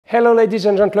Hello ladies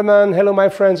and gentlemen, hello my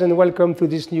friends, and welcome to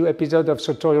this new episode of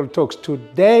Sartorial Talks.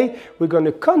 Today we're going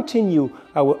to continue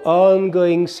our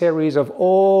ongoing series of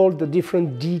all the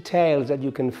different details that you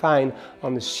can find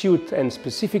on a suit and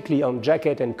specifically on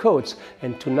jacket and coats.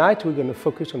 And tonight we're going to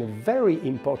focus on a very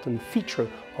important feature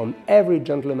on every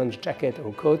gentleman's jacket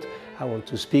or coat. I want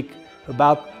to speak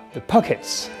about the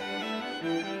pockets.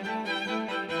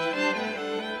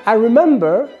 I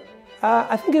remember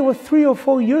I think it was 3 or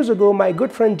 4 years ago, my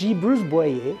good friend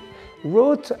Gigi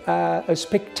wrote a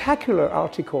spectacular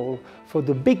article for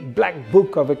the big black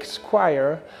book of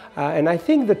Esquire, and I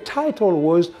think the title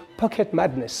was Pocket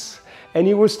Madness. And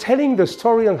he was telling the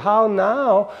story on how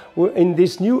now, in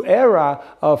this new era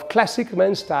of classic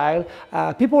men's style,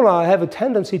 people have a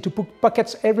tendency to put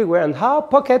pockets everywhere, and how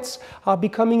pockets are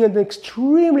becoming an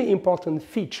extremely important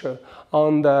feature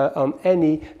on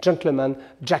any gentleman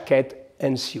jacket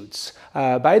and suits.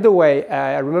 By the way,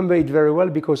 I remember it very well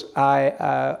because I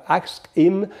asked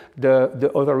him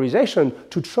the authorization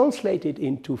to translate it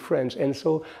into French, and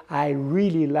so I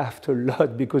really laughed a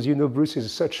lot because, you know, Bruce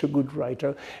is such a good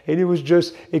writer, and he was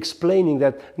just explaining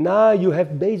that now you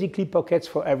have basically pockets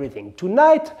for everything.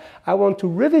 Tonight, I want to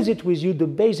revisit with you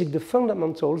the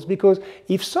fundamentals, because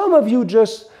if some of you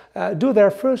just do their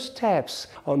first steps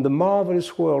on the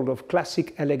marvelous world of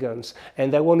classic elegance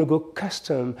and they want to go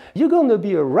custom, you're going to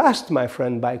be harassed, my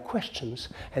friend, by questions.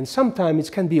 And sometimes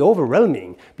it can be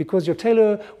overwhelming because your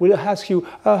tailor will ask you,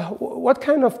 what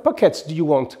kind of pockets do you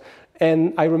want?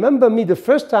 And I remember the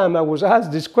first time I was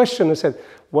asked this question, I said,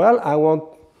 well, I want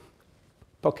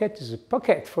pocket is a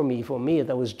pocket for me. For me,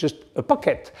 that was just a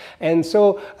pocket. And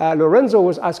so Lorenzo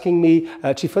was asking me,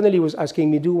 Cifonelli was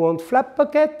asking me, do you want flap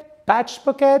pocket, patch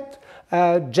pocket,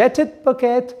 jetted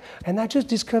pocket? And I just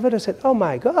discovered, I said, oh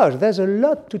my gosh, there's a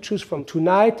lot to choose from.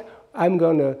 Tonight, I'm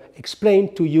going to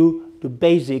explain to you the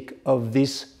basic of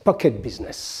this pocket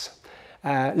business.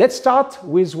 Let's start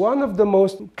with one of the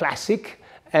most classic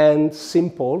and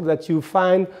simple that you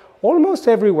find almost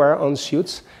everywhere on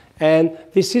suits, and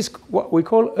this is what we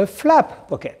call a flap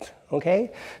pocket.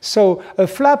 Okay, so a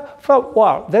flap,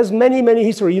 well, there's many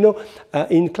history. You know,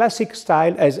 in classic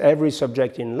style, as every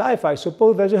subject in life, I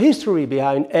suppose there's a history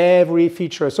behind every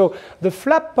feature. So the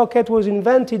flap pocket was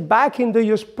invented back in the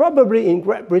years, probably in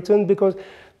Great Britain, because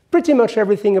pretty much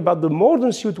everything about the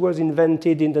modern suit was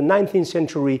invented in the 19th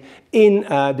century in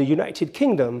the United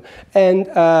Kingdom. And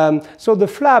so the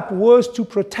flap was to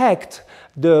protect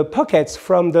the pockets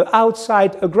from the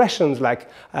outside aggressions like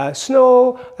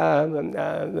snow,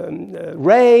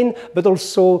 rain, but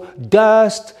also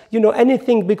dust, you know,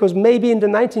 anything, because maybe in the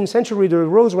 19th century the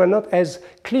roads were not as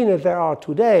clean as they are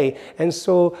today, and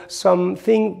so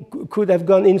something could have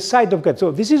gone inside the pocket.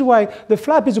 So this is why the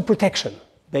flap is a protection,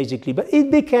 basically, but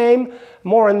it became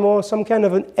more and more some kind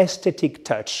of an aesthetic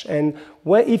touch. And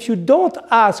if you don't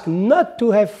ask not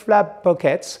to have flap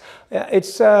pockets,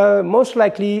 it's most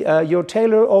likely your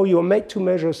tailor or your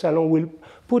made-to-measure salon will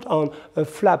put on a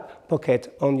flap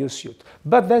pocket on your suit.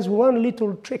 But there's one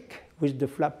little trick with the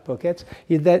flap pockets,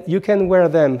 is that you can wear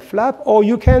them flap, or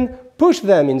you can push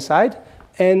them inside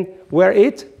and wear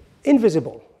it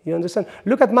invisible. You understand?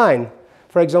 Look at mine.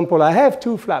 For example, I have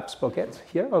 2 flaps pockets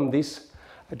here on this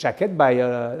jacket by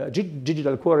Gigi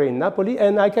Dalcuore in Napoli,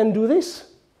 and I can do this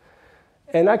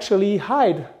and actually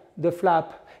hide the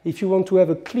flap if you want to have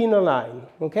a cleaner line,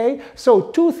 okay?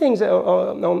 So 2 things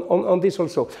on this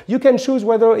also. You can choose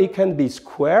whether it can be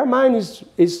square, mine is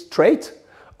straight,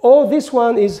 or this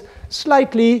one is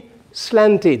slightly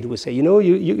slanted, we say. You know,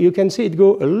 you can see it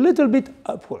go a little bit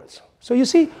upwards. So you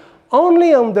see,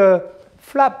 only on the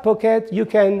flap pocket, you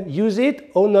can use it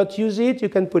or not use it. You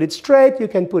can put it straight, you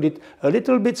can put it a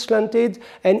little bit slanted,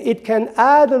 and it can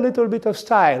add a little bit of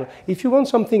style. If you want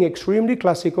something extremely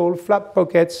classical, flap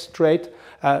pocket straight,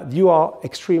 you are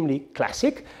extremely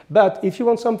classic. But if you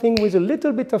want something with a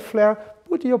little bit of flair,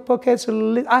 put your pockets,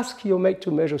 ask your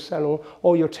made-to-measure salon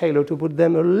or your tailor to put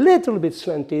them a little bit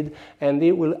slanted, and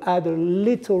it will add a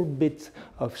little bit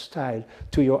of style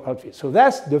to your outfit. So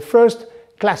that's the first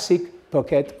classic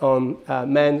pocket on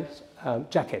men's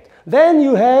jacket. Then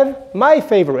you have my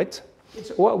favorite.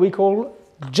 It's what we call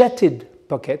jetted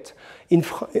pocket.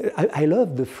 I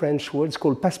love the French word. It's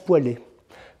called passepoilé.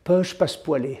 Poche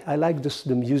passepoilé. I like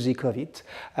the music of it.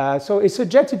 So it's a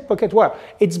jetted pocket. Well,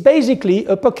 it's basically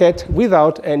a pocket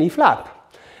without any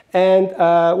flap. And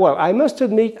well, I must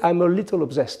admit I'm a little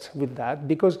obsessed with that,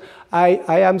 because I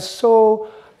am so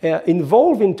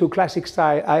involved into classic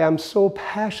style. I am so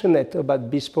passionate about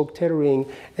bespoke tailoring,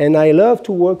 and I love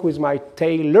to work with my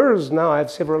tailors. Now I have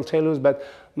several tailors, but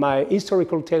my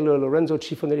historical tailor Lorenzo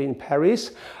Cifonelli in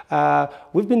Paris.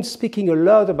 We've been speaking a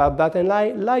lot about that, and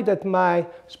I like that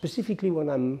specifically when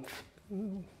I'm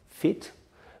fit,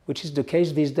 which is the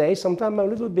case these days. Sometimes I'm a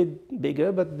little bit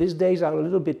bigger, but these days I'm a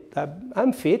little bit,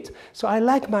 I'm fit. So I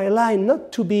like my line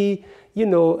not to be, you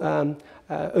know,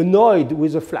 annoyed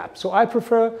with a flap. So I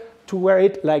prefer to wear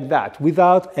it like that,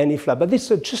 without any flap. But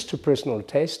this is just a personal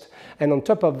taste. And on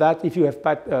top of that, if you have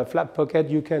flap pocket,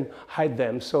 you can hide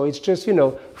them. So it's just, you know,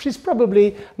 which is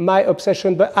probably my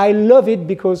obsession, but I love it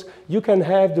because you can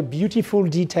have the beautiful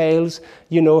details,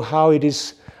 you know, how it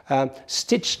is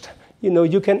stitched. You know,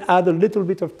 you can add a little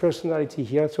bit of personality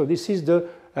here. So this is the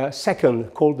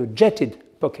second, called the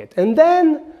jetted pocket. And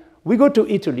then we go to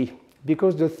Italy,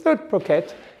 because the third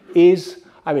pocket is,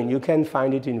 I mean, you can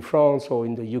find it in France or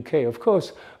in the UK, of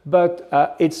course, but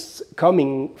it's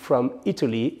coming from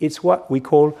Italy. It's what we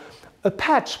call a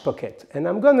patch pocket. And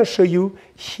I'm going to show you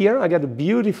here. I got a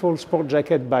beautiful sport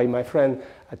jacket by my friend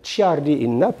Ciardi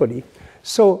in Napoli.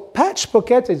 So patch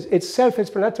pocket, it's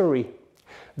self-explanatory.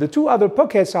 The two other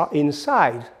pockets are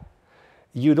inside.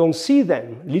 You don't see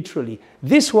them, literally.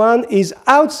 This one is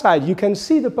outside. You can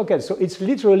see the pocket. So it's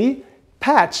literally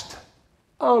patched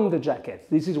on the jacket.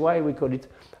 This is why we call it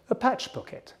a patch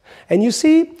pocket. And you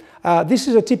see, this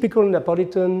is a typical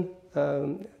Napolitan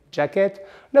jacket.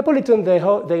 Napolitan,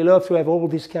 they love to have all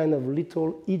these kind of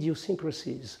little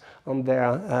idiosyncrasies on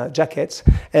their jackets.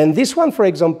 And this one, for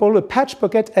example, a patch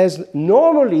pocket, as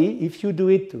normally, if you do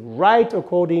it right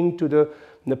according to the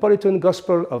Napolitan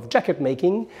gospel of jacket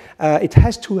making, it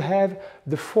has to have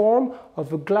the form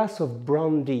of a glass of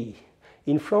brandy.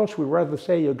 In France, we rather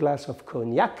say a glass of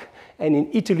cognac, and in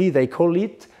Italy, they call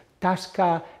it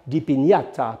tasca di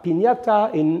pignata.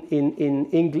 Pignata in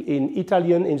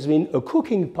Italian means a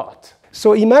cooking pot.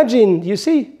 So imagine, you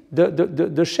see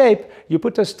the shape, you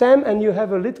put a stem and you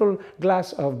have a little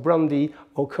glass of brandy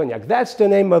or cognac. That's the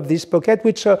name of this pocket,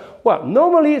 which, well,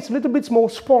 normally it's a little bit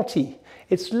more sporty.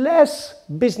 It's less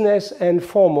business and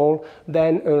formal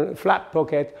than a flat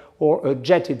pocket or a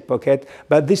jetted pocket,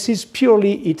 but this is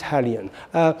purely Italian.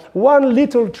 One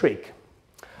little trick.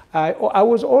 I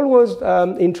was always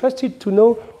interested to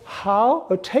know how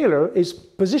a tailor is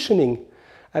positioning,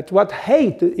 at what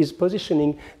height is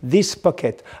positioning this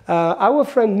pocket. Our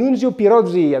friend Nunzio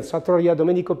Pirozzi at Sartorial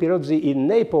Domenico Pirozzi in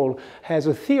Naples has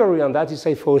a theory on that. He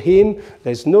says for him,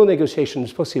 there's no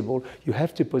negotiations possible. You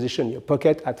have to position your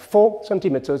pocket at 4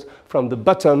 centimeters from the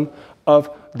bottom of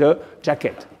the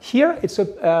jacket. Here, it's a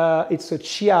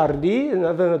Ciardi,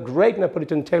 another great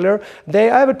Napolitan tailor. They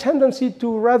have a tendency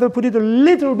to rather put it a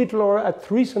little bit lower at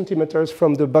 3 centimeters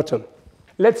from the bottom.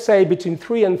 Let's say between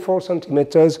 3 and 4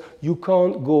 centimeters, you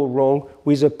can't go wrong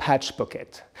with a patch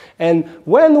pocket. And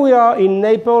when we are in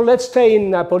Naples, let's stay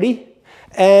in Napoli,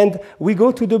 and we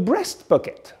go to the breast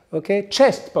pocket. Okay,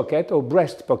 chest pocket or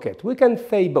breast pocket. We can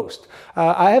say both.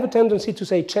 I have a tendency to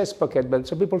say chest pocket, but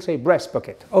some people say breast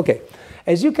pocket. Okay,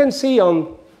 as you can see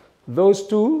on those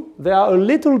two, they are a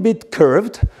little bit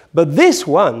curved, but this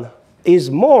one is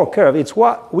more curved. It's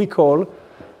what we call,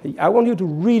 I want you to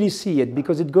really see it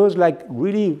because it goes like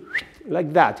really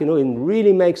like that, you know, it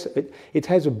really makes, it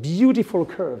has a beautiful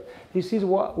curve. This is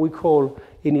what we call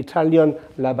in Italian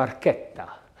la barchetta.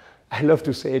 I love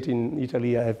to say it in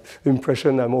Italy. I have the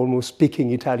impression I'm almost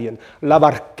speaking Italian. La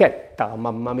barchetta,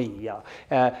 mamma mia,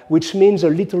 which means a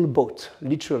little boat,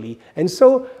 literally. And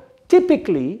so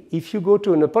typically, if you go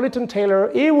to a Napolitan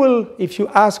tailor, he will, if you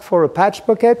ask for a patch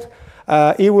pocket,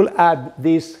 he will add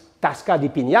this tasca di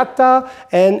pignata,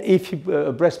 and if you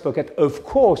a breast pocket, of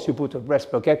course you put a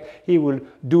breast pocket, he will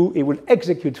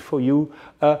execute for you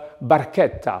a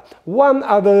barchetta. One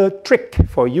other trick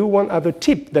for you, one other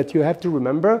tip that you have to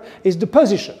remember is the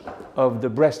position of the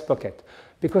breast pocket.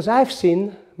 Because I've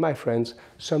seen, my friends,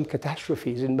 some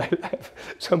catastrophes in my life.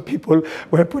 Some people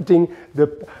were putting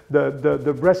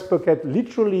the breast pocket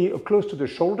literally close to the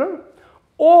shoulder,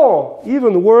 or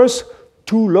even worse,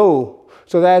 too low,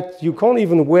 so that you can't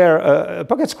even wear a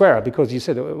pocket square because you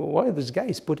said, why this guy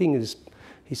is putting his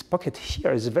pocket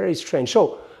here? It's very strange.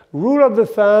 So, rule of the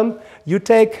thumb, you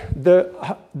take the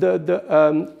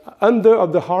under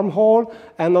of the armhole,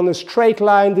 and on a straight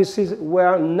line, this is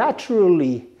where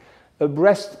naturally a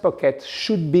breast pocket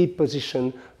should be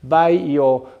positioned by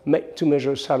your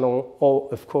made-to-measure salon, or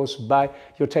of course by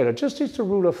your tailor. Just it's a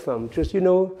rule of thumb. Just, you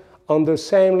know, on the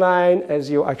same line as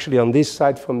you're actually on this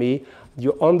side for me,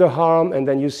 your underarm, and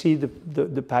then you see the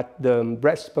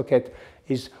breast pocket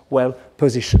is well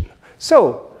positioned.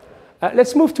 So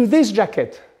let's move to this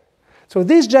jacket. So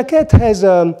this jacket has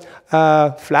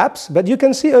flaps, but you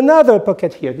can see another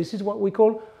pocket here. This is what we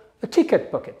call a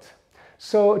ticket pocket.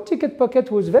 So ticket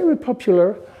pocket was very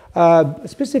popular,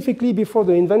 specifically before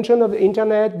the invention of the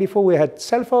internet, before we had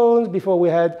cell phones, before we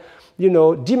had,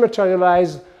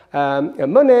 dematerialized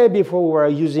money, before we were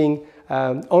using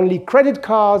only credit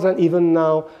cards, and even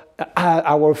now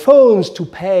our phones to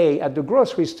pay at the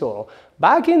grocery store.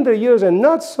 Back in the years, and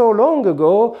not so long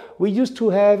ago, we used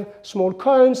to have small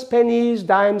coins, pennies,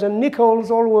 dimes, and nickels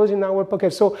always in our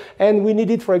pockets. So, and we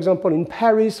needed, for example, in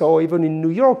Paris or even in New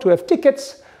York to have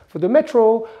tickets for the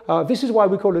metro. This is why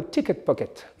we call it ticket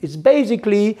pocket. It's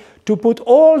basically to put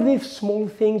all these small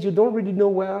things, you don't really know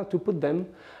where to put them.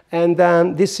 And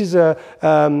this is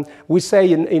we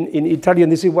say in Italian,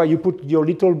 this is where you put your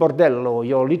little bordello,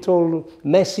 your little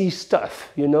messy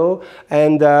stuff, and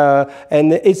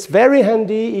it's very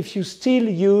handy if you still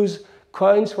use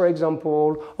coins, for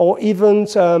example, or even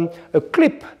a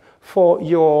clip for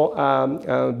your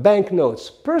banknotes.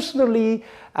 Personally,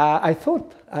 I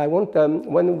thought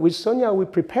when with Sonia we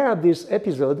prepared this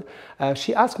episode,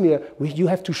 she asked me, you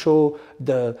have to show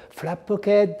the flap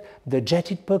pocket, the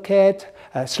jetted pocket,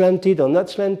 slanted or not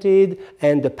slanted,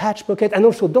 and the patch pocket, and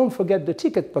also don't forget the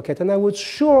ticket pocket. And I was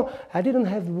sure I didn't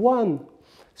have one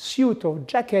suit or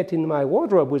jacket in my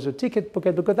wardrobe with a ticket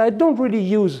pocket because I don't really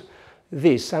use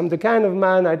this. I'm the kind of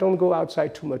man, I don't go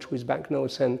outside too much with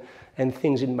banknotes and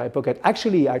things in my pocket.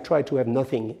 Actually, I try to have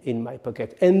nothing in my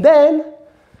pocket. And then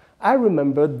I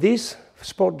remembered this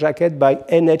sport jacket by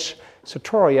NH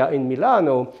Sartorial in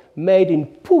Milano, made in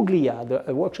Puglia.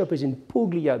 The workshop is in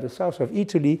Puglia, the south of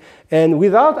Italy. And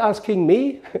without asking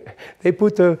me, they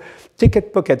put a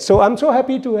ticket pocket. So I'm so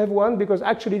happy to have one because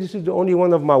actually this is the only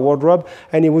one of my wardrobe.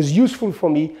 And it was useful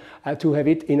for me to have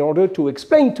it in order to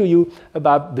explain to you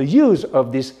about the use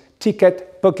of this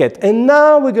ticket pocket. And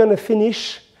now we're going to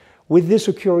finish with this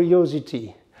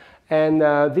curiosity. And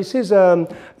this is a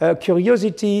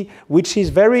curiosity which is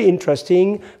very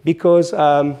interesting because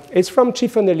it's from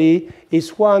Cifonelli.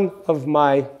 It's one of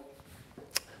my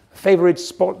favorite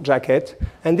sport jacket.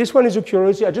 And this one is a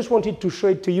curiosity. I just wanted to show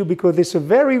it to you because it's a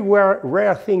very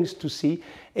rare thing to see.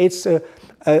 It's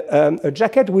a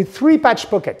jacket with 3 patch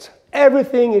pockets.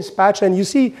 Everything is patched. And you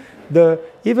see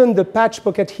even the patch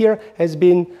pocket here has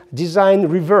been designed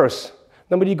reverse.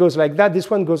 Normally it goes like that. This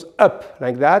one goes up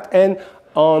like that. And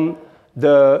on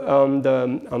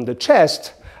the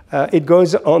chest, it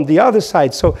goes on the other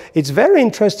side. So it's very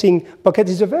interesting pocket.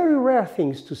 It's a very rare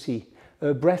thing to see.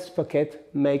 A breast pocket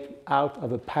made out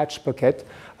of a patch pocket.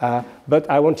 But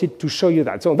I wanted to show you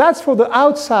that. So that's for the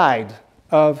outside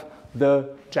of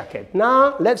the jacket.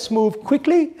 Now let's move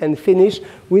quickly and finish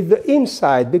with the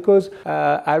inside because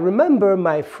I remember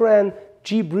my friend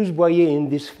Gigi Boyer in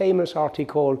this famous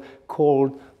article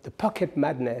called The Pocket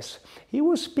Madness. He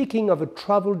was speaking of a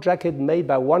travel jacket made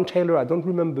by one tailor, I don't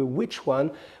remember which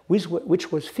one,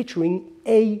 which was featuring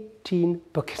 18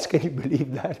 pockets. Can you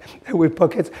believe that? There were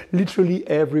pockets literally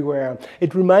everywhere.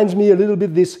 It reminds me a little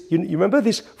bit this, you remember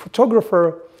this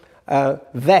photographer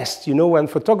vest, when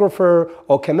photographer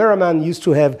or cameraman used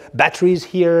to have batteries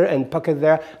here and pocket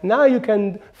there. Now you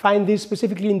can find this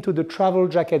specifically into the travel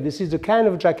jacket. This is the kind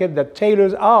of jacket that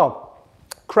tailors are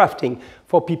crafting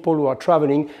for people who are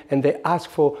traveling, and they ask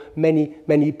for many,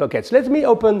 many pockets. Let me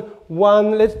open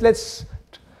one. Let's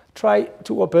try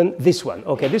to open this one.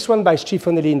 Okay, this one by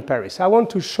Cifonelli in Paris. I want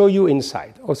to show you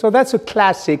inside. So that's a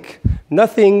classic,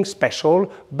 nothing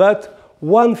special, but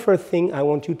one first thing I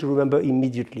want you to remember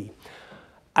immediately.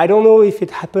 I don't know if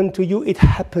it happened to you. It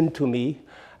happened to me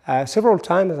several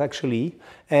times, actually,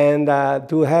 and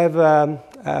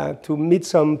to meet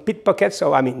some pickpockets,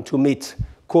 to meet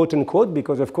quote unquote,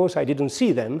 because of course I didn't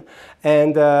see them.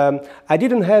 And I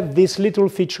didn't have this little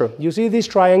feature. You see this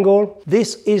triangle?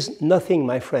 This is nothing,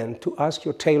 my friend, to ask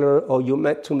your tailor or your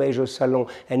made-to-measure salon.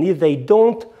 And if they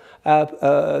don't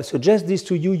suggest this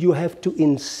to you, you have to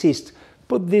insist.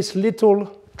 Put this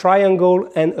little triangle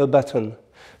and a button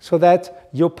so that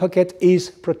your pocket is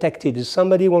protected. If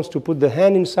somebody wants to put the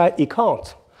hand inside, he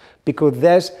can't. Because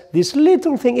there's this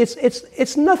little thing,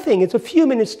 it's nothing, it's a few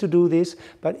minutes to do this,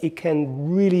 but it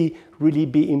can really, really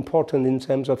be important in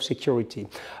terms of security.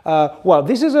 Well,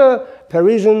 this is a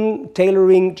Parisian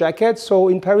tailoring jacket. So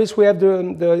in Paris we have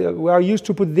we are used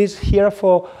to put this here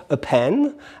for a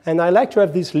pen, and I like to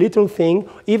have this little thing.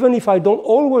 Even if I don't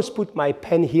always put my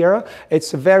pen here,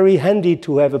 it's very handy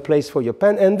to have a place for your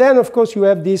pen. And then of course you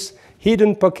have this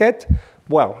hidden pocket.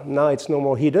 Well, now it's no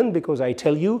more hidden because I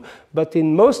tell you, but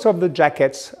in most of the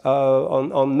jackets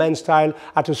on men's style,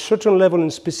 at a certain level,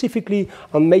 and specifically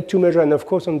on made-to-measure and of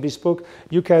course on bespoke,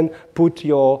 you can put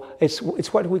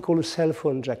it's what we call a cell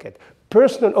phone jacket.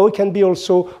 Personal, or it can be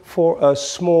also for a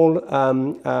small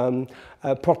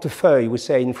portefeuille, we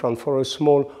say in France, for a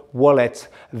small wallet,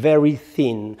 very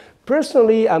thin.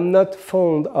 Personally, I'm not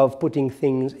fond of putting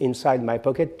things inside my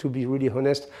pocket, to be really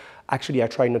honest. Actually, I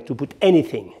try not to put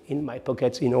anything in my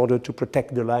pockets in order to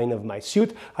protect the line of my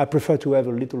suit. I prefer to have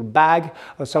a little bag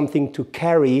or something to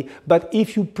carry. But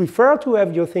if you prefer to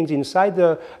have your things inside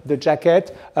the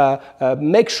jacket,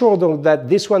 make sure that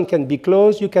this one can be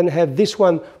closed. You can have this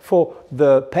one for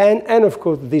the pen and, of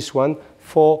course, this one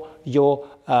for your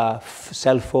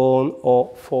cell phone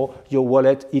or for your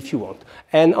wallet if you want.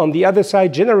 And on the other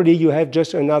side, generally, you have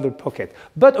just another pocket.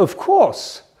 But, of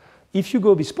course, if you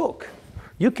go bespoke,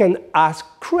 you can ask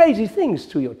crazy things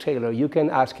to your tailor. You can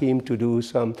ask him to do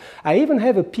some. I even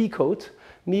have a pea coat,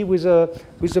 me with a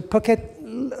pocket,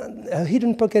 a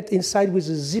hidden pocket inside with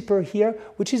a zipper here,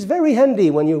 which is very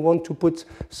handy when you want to put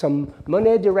some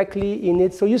money directly in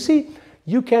it. So you see,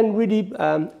 you can really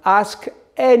ask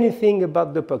anything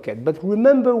about the pocket. But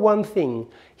remember one thing,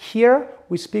 here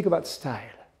we speak about style.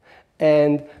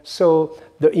 And so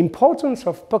the importance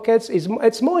of pockets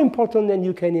it's more important than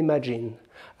you can imagine.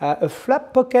 A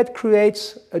flap pocket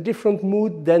creates a different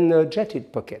mood than a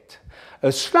jetted pocket.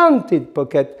 A slanted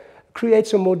pocket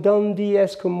creates a more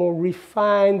dandy-esque, more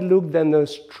refined look than a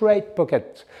straight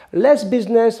pocket. Less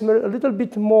business, a little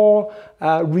bit more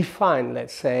refined,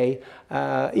 let's say.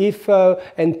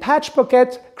 And patch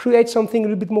pocket creates something a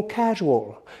little bit more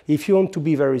casual. If you want to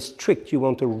be very strict, you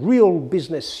want a real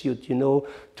business suit, you know,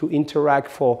 to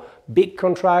interact for big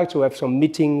contracts or have some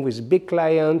meeting with big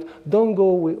client, don't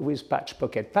go with patch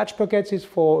pocket. Patch pockets is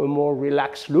for a more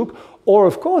relaxed look. Or,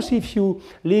 of course, if you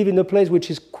live in a place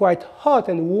which is quite hot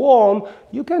and warm,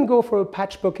 you can go for a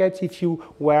patch pocket if you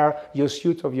wear your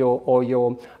suit or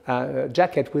your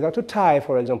jacket without a tie,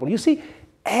 for example. You see,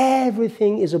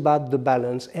 everything is about the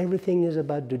balance, everything is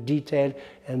about the detail,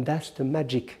 and that's the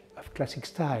magic of classic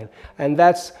style. And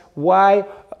that's why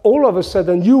all of a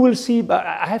sudden you will see, but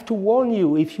I have to warn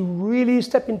you, if you really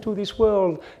step into this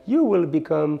world, you will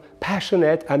become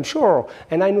passionate, I'm sure.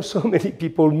 And I know so many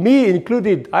people, me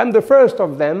included, I'm the first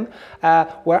of them,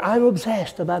 where I'm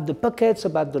obsessed about the pockets,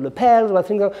 about the lapels, about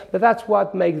things, but that's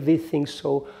what makes these things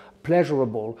so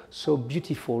pleasurable, so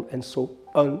beautiful, and so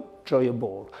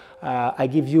enjoyable. I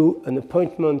give you an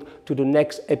appointment to the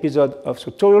next episode of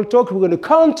Sartorial Talks. We're going to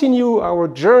continue our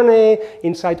journey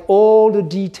inside all the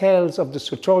details of the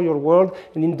sartorial world.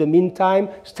 And in the meantime,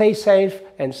 stay safe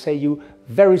and see you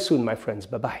very soon, my friends.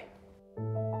 Bye-bye.